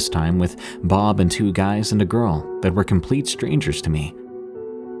 This time with Bob and 2 guys and a girl that were complete strangers to me.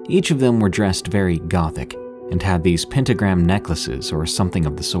 Each of them were dressed very gothic and had these pentagram necklaces or something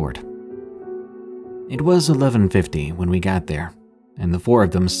of the sort. It was 11:50 when we got there, and the 4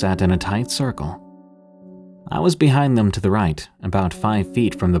 of them sat in a tight circle. I was behind them to the right, about 5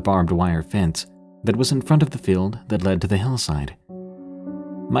 feet from the barbed wire fence that was in front of the field that led to the hillside.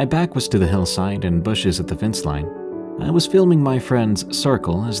 My back was to the hillside and bushes at the fence line. I was filming my friends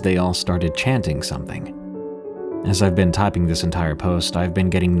circle as they all started chanting something. As I've been typing this entire post, I've been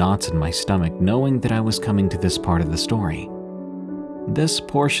getting knots in my stomach knowing that I was coming to this part of the story. This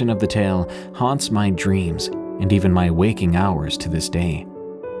portion of the tale haunts my dreams and even my waking hours to this day.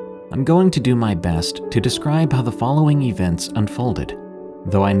 I'm going to do my best to describe how the following events unfolded,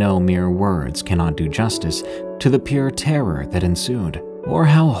 though I know mere words cannot do justice to the pure terror that ensued, or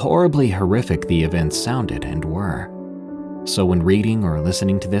how horribly horrific the events sounded and were. So when reading or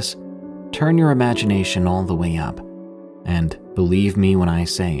listening to this, turn your imagination all the way up. And believe me when I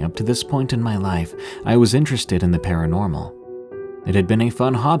say, up to this point in my life, I was interested in the paranormal. It had been a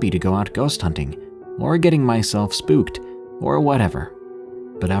fun hobby to go out ghost hunting, or getting myself spooked, or whatever.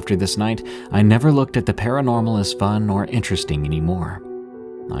 But after this night, I never looked at the paranormal as fun or interesting anymore.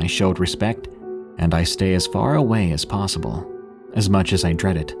 I showed respect, and I stay as far away as possible. As much as I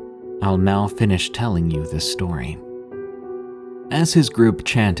dread it, I'll now finish telling you this story. As his group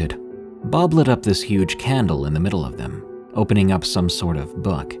chanted, Bob lit up this huge candle in the middle of them, opening up some sort of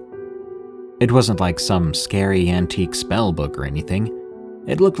book. It wasn't like some scary antique spell book or anything.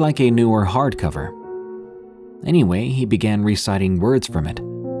 It looked like a newer hardcover. Anyway, he began reciting words from it,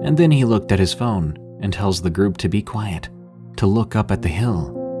 and then he looked at his phone and tells the group to be quiet, to look up at the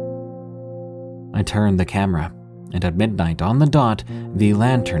hill. I turned the camera, and at midnight on the dot, the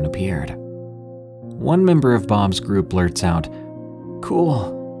lantern appeared. One member of Bob's group blurts out,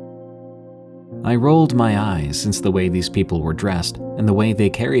 "Cool." I rolled my eyes since the way these people were dressed and the way they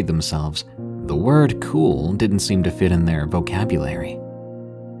carried themselves, the word cool didn't seem to fit in their vocabulary.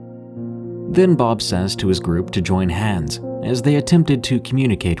 Then Bob says to his group to join hands as they attempted to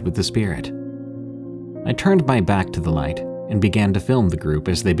communicate with the spirit. I turned my back to the light and began to film the group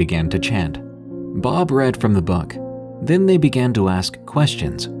as they began to chant. Bob read from the book. Then they began to ask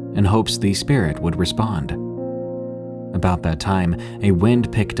questions in hopes the spirit would respond. About that time, a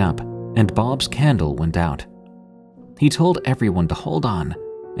wind picked up and Bob's candle went out. He told everyone to hold on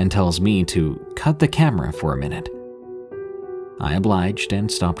and tells me to cut the camera for a minute. I obliged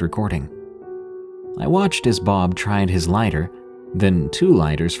and stopped recording. I watched as Bob tried his lighter, then 2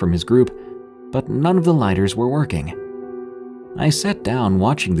 lighters from his group, but none of the lighters were working. I sat down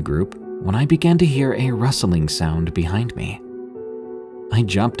watching the group when I began to hear a rustling sound behind me. I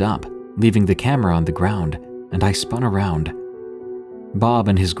jumped up, leaving the camera on the ground, and I spun around. Bob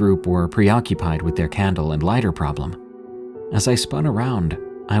and his group were preoccupied with their candle and lighter problem. As I spun around,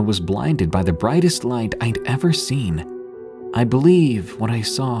 I was blinded by the brightest light I'd ever seen. I believe what I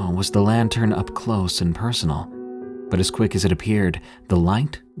saw was the lantern up close and personal, but as quick as it appeared, the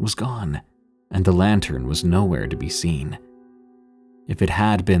light was gone, and the lantern was nowhere to be seen. If it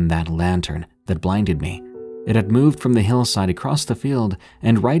had been that lantern that blinded me, it had moved from the hillside across the field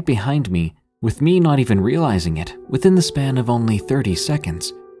and right behind me, with me not even realizing it, within the span of only 30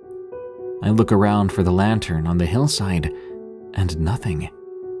 seconds. I look around for the lantern on the hillside, and nothing.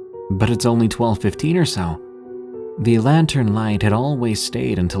 But it's only 12:15 or so. The lantern light had always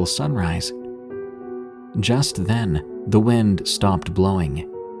stayed until sunrise. Just then, the wind stopped blowing,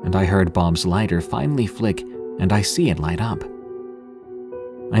 and I heard Bob's lighter finally flick, and I see it light up.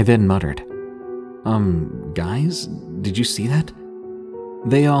 I then muttered, guys, did you see that?"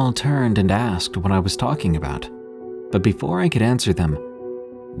 They all turned and asked what I was talking about, but before I could answer them,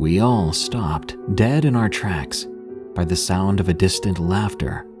 we all stopped dead in our tracks by the sound of a distant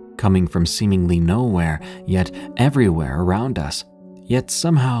laughter coming from seemingly nowhere, yet everywhere around us. Yet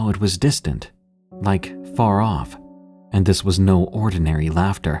somehow it was distant, like far off, and this was no ordinary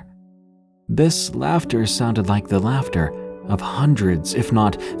laughter. This laughter sounded like the laughter of hundreds, if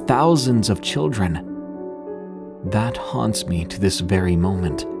not thousands of children. That haunts me to this very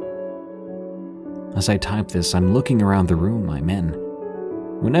moment. As I type this, I'm looking around the room I'm in.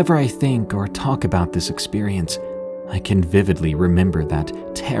 Whenever I think or talk about this experience, I can vividly remember that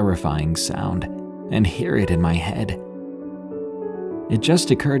terrifying sound and hear it in my head. It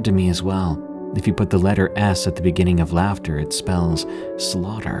just occurred to me as well, if you put the letter S at the beginning of laughter, it spells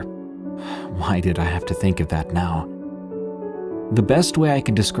slaughter. Why did I have to think of that now? The best way I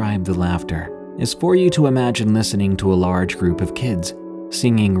can describe the laughter is for you to imagine listening to a large group of kids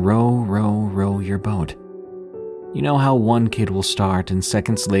singing "Row, row, row your boat." You know how one kid will start and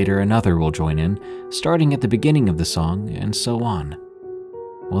seconds later another will join in, starting at the beginning of the song and so on.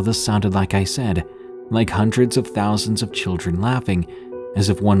 Well, this sounded like I said, like hundreds of thousands of children laughing, as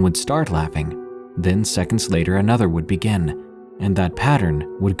if one would start laughing, then seconds later another would begin, and that pattern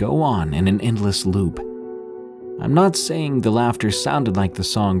would go on in an endless loop. I'm not saying the laughter sounded like the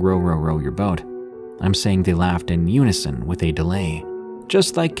song "Row, row, row your boat." I'm saying they laughed in unison with a delay,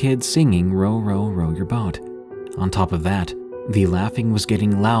 just like kids singing "Row, row, row your boat." On top of that, the laughing was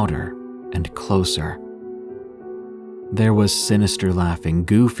getting louder and closer. There was sinister laughing,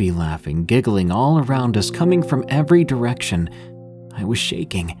 goofy laughing, giggling all around us, coming from every direction. I was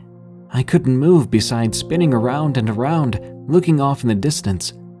shaking. I couldn't move besides spinning around and around, looking off in the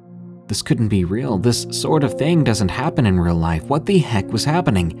distance. This couldn't be real. This sort of thing doesn't happen in real life. What the heck was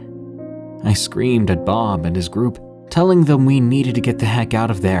happening? I screamed at Bob and his group, telling them we needed to get the heck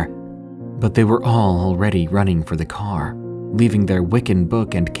out of there. But they were all already running for the car, leaving their Wiccan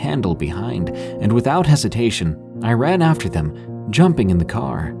book and candle behind, and without hesitation, I ran after them, jumping in the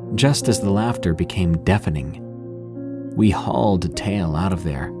car, just as the laughter became deafening. We hauled tail out of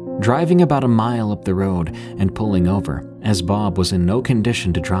there, driving about a mile up the road and pulling over, as Bob was in no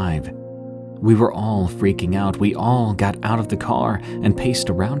condition to drive. We were all freaking out. We all got out of the car and paced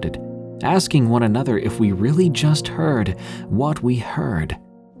around it, asking one another if we really just heard what we heard.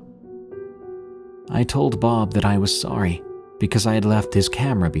 I told Bob that I was sorry because I had left his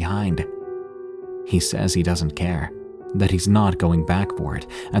camera behind. He says he doesn't care, that he's not going back for it.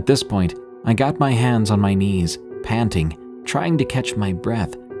 At this point, I got my hands on my knees, panting, trying to catch my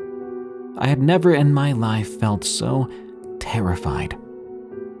breath. I had never in my life felt so terrified.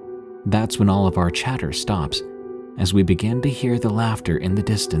 That's when all of our chatter stops, as we begin to hear the laughter in the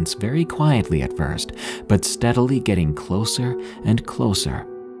distance, very quietly at first, but steadily getting closer and closer,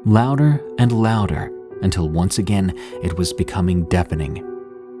 louder and louder, until once again it was becoming deafening.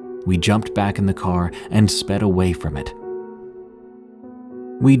 We jumped back in the car and sped away from it.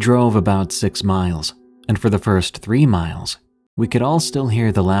 We drove about 6 miles, and for the first 3 miles, we could all still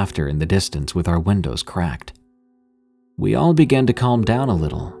hear the laughter in the distance with our windows cracked. We all began to calm down a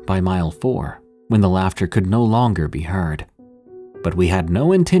little by mile 4, when the laughter could no longer be heard. But we had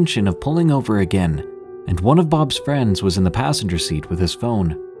no intention of pulling over again, and one of Bob's friends was in the passenger seat with his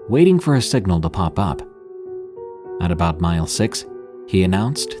phone, waiting for a signal to pop up. At about mile 6, he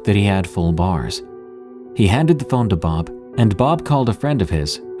announced that he had full bars. He handed the phone to Bob, and Bob called a friend of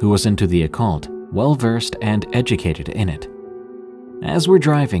his who was into the occult, well-versed and educated in it. As we're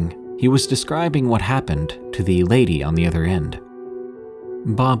driving, he was describing what happened to the lady on the other end.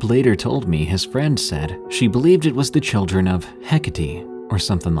 Bob later told me his friend said she believed it was the children of Hecate or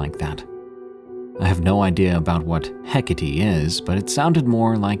something like that. I have no idea about what Hecate is, but it sounded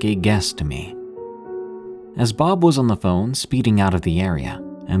more like a guess to me. As Bob was on the phone speeding out of the area,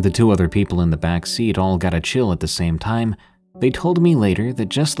 and the 2 other people in the back seat all got a chill at the same time, They told me later that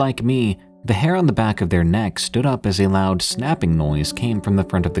just like me, the hair on the back of their neck stood up as a loud snapping noise came from the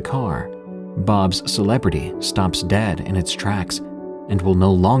front of the car. Bob's celebrity stops dead in its tracks and will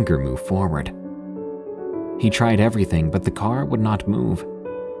no longer move forward. He tried everything, but the car would not move.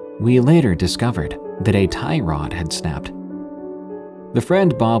 We later discovered that a tie rod had snapped. The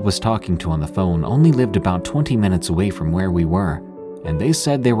friend Bob was talking to on the phone only lived about 20 minutes away from where we were, and they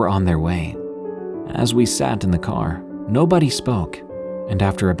said they were on their way. As we sat in the car, nobody spoke, and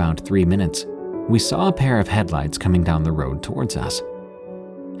after about 3 minutes, we saw a pair of headlights coming down the road towards us.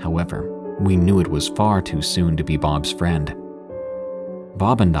 However, we knew it was far too soon to be Bob's friend.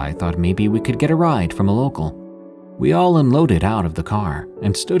 Bob and I thought maybe we could get a ride from a local. We all unloaded out of the car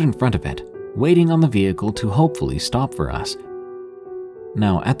and stood in front of it, waiting on the vehicle to hopefully stop for us.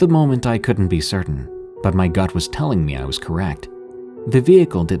 Now, at the moment I couldn't be certain, but my gut was telling me I was correct. The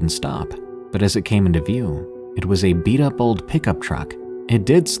vehicle didn't stop, but as it came into view, it was a beat-up old pickup truck. It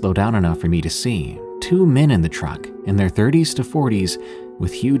did slow down enough for me to see 2 men in the truck, in their 30s to 40s,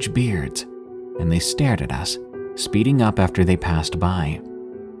 with huge beards, and they stared at us, speeding up after they passed by.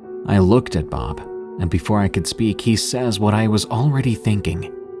 I looked at Bob, and before I could speak, he says what I was already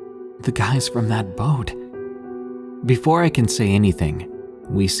thinking. "The guys from that boat." Before I can say anything,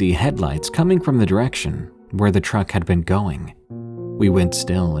 we see headlights coming from the direction where the truck had been going. We went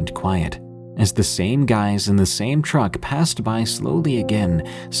still and quiet as the same guys in the same truck passed by slowly again,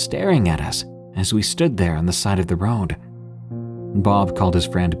 staring at us as we stood there on the side of the road. Bob called his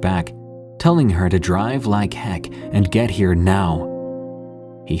friend back, telling her to drive like heck and get here now.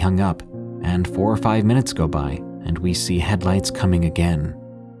 He hung up, and 4 or 5 minutes go by, and we see headlights coming again.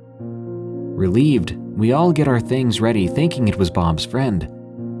 Relieved, we all get our things ready thinking it was Bob's friend.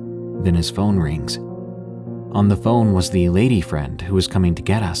 Then his phone rings. On the phone was the lady friend who was coming to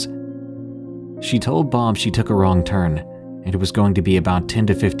get us. She told Bob she took a wrong turn, and it was going to be about 10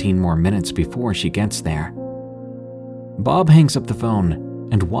 to 15 more minutes before she gets there. Bob hangs up the phone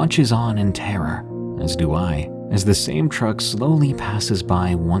and watches on in terror, as do I, as the same truck slowly passes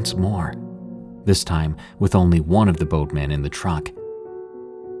by once more, this time with only one of the boatmen in the truck.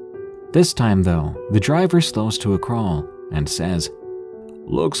 This time, though, the driver slows to a crawl and says,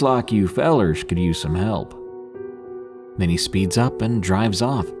 "Looks like you fellers could use some help." Then he speeds up and drives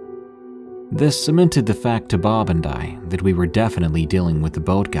off. This cemented the fact to Bob and I that we were definitely dealing with the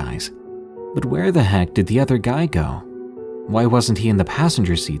boat guys. But where the heck did the other guy go? Why wasn't he in the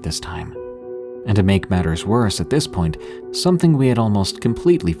passenger seat this time? And to make matters worse at this point, something we had almost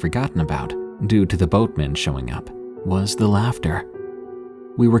completely forgotten about, due to the boatmen showing up, was the laughter.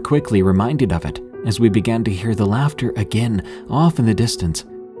 We were quickly reminded of it as we began to hear the laughter again off in the distance,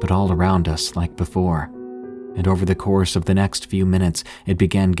 but all around us like before. And over the course of the next few minutes, it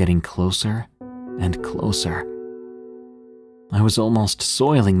began getting closer and closer. I was almost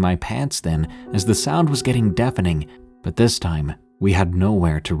soiling my pants then as the sound was getting deafening, but this time we had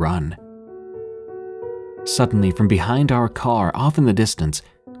nowhere to run. Suddenly, from behind our car off in the distance,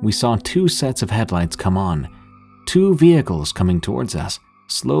 we saw 2 sets of headlights come on, 2 vehicles coming towards us,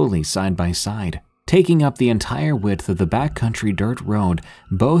 slowly side by side, taking up the entire width of the backcountry dirt road,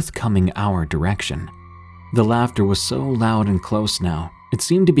 both coming our direction. The laughter was so loud and close now, it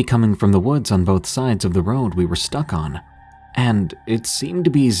seemed to be coming from the woods on both sides of the road we were stuck on. And it seemed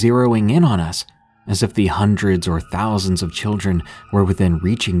to be zeroing in on us, as if the hundreds or thousands of children were within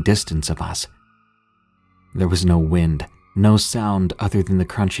reaching distance of us. There was no wind, no sound other than the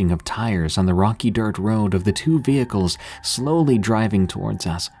crunching of tires on the rocky dirt road of the 2 vehicles slowly driving towards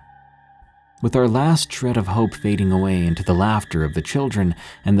us. With our last shred of hope fading away into the laughter of the children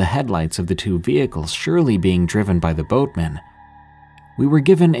and the headlights of the 2 vehicles surely being driven by the boatmen, we were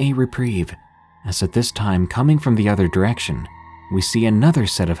given a reprieve, as at this time, coming from the other direction, we see another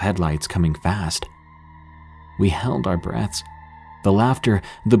set of headlights coming fast. We held our breaths. The laughter,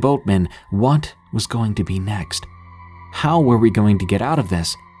 the boatmen, what was going to be next? How were we going to get out of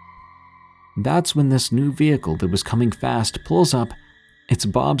this? That's when this new vehicle that was coming fast pulls up. It's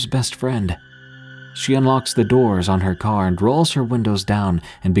Bob's best friend. She unlocks the doors on her car and rolls her windows down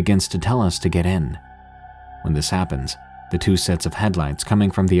and begins to tell us to get in. When this happens, the 2 sets of headlights coming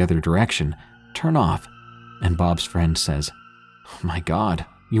from the other direction turn off, and Bob's friend says, "Oh my God,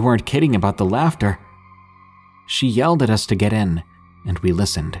 you weren't kidding about the laughter." She yelled at us to get in, and we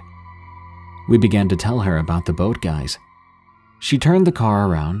listened. We began to tell her about the boat guys. She turned the car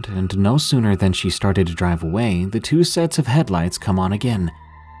around, and no sooner than she started to drive away, the 2 sets of headlights come on again,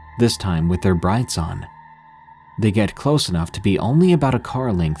 this time with their brights on. They get close enough to be only about a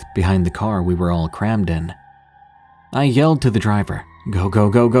car length behind the car we were all crammed in. I yelled to the driver, "Go, go,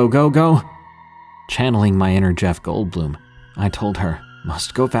 go, go, go, go," channeling my inner Jeff Goldblum, I told her,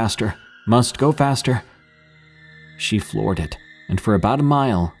 must go faster, must go faster. She floored it, and for about a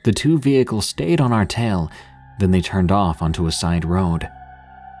mile, the two vehicles stayed on our tail, then they turned off onto a side road.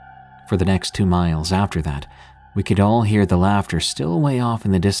 For the next 2 miles after that, we could all hear the laughter still way off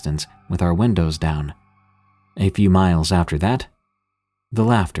in the distance with our windows down. A few miles after that, the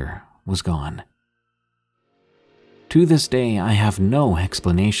laughter was gone. To this day, I have no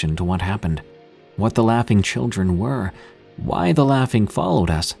explanation to what happened, what the laughing children were, why the laughing followed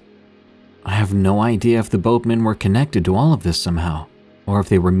us. I have no idea if the boatmen were connected to all of this somehow, or if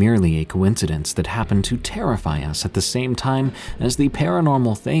they were merely a coincidence that happened to terrify us at the same time as the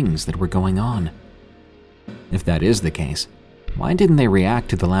paranormal things that were going on. If that is the case, why didn't they react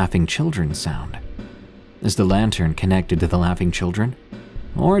to the laughing children's sound? Is the lantern connected to the laughing children?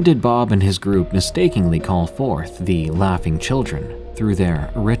 Or did Bob and his group mistakenly call forth the laughing children through their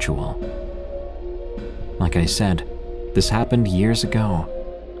ritual? Like I said, this happened years ago,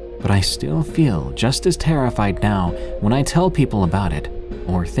 but I still feel just as terrified now when I tell people about it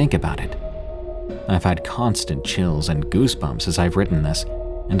or think about it. I've had constant chills and goosebumps as I've written this,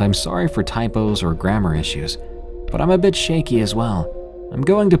 and I'm sorry for typos or grammar issues, but I'm a bit shaky as well. I'm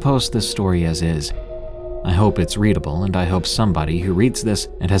going to post this story as is. I hope it's readable, and I hope somebody who reads this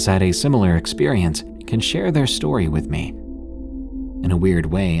and has had a similar experience can share their story with me. In a weird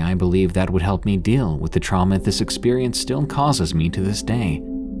way, I believe that would help me deal with the trauma this experience still causes me to this day.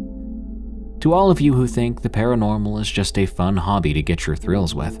 To all of you who think the paranormal is just a fun hobby to get your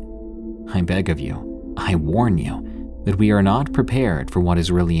thrills with, I beg of you, I warn you, that we are not prepared for what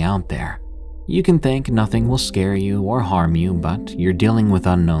is really out there. You can think nothing will scare you or harm you, but you're dealing with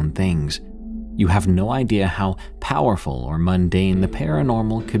unknown things. You have no idea how powerful or mundane the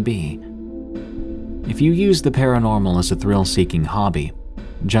paranormal could be. If you use the paranormal as a thrill-seeking hobby,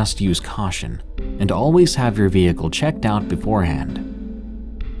 just use caution and always have your vehicle checked out beforehand.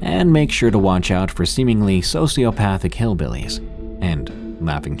 And make sure to watch out for seemingly sociopathic hillbillies and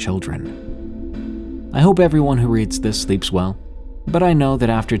laughing children. I hope everyone who reads this sleeps well, but I know that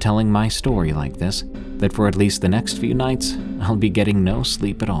after telling my story like this, that for at least the next few nights, I'll be getting no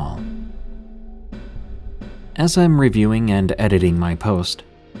sleep at all. As I'm reviewing and editing my post,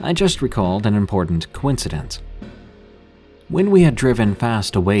 I just recalled an important coincidence. When we had driven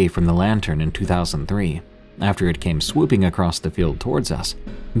fast away from the lantern in 2003, after it came swooping across the field towards us,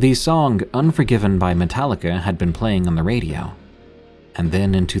 the song Unforgiven by Metallica had been playing on the radio. And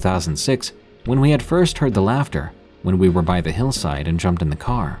then in 2006, when we had first heard the laughter, when we were by the hillside and jumped in the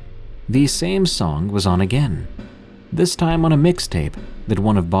car, the same song was on again, this time on a mixtape that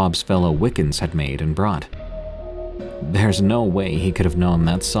one of Bob's fellow Wiccans had made and brought. There's no way he could have known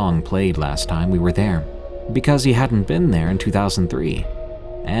that song played last time we were there, because he hadn't been there in 2003,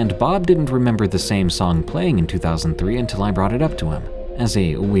 and Bob didn't remember the same song playing in 2003 until I brought it up to him, as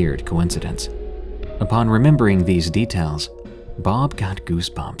a weird coincidence. Upon remembering these details, Bob got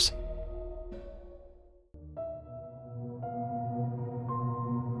goosebumps.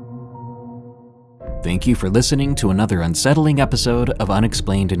 Thank you for listening to another unsettling episode of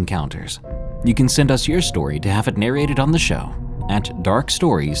Unexplained Encounters. You can send us your story to have it narrated on the show at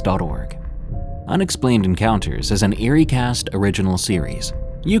darkstories.org. Unexplained Encounters is an EerieCast original series.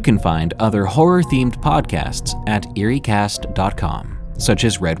 You can find other horror-themed podcasts at EerieCast.com, such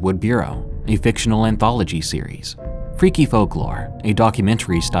as Redwood Bureau, a fictional anthology series, Freaky Folklore, a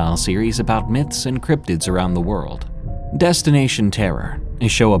documentary-style series about myths and cryptids around the world, Destination Terror, a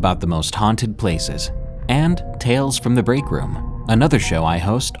show about the most haunted places, and Tales from the Break Room, another show I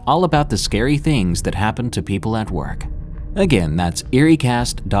host all about the scary things that happen to people at work. Again, that's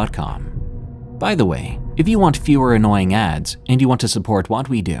EerieCast.com. By the way, if you want fewer annoying ads and you want to support what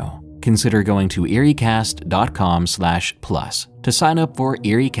we do, consider going to EerieCast.com/plus to sign up for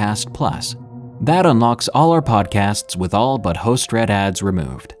EerieCast Plus. That unlocks all our podcasts with all but host-read ads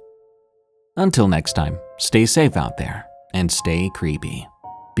removed. Until next time, stay safe out there and stay creepy,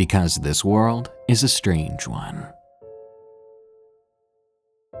 because this world is a strange one.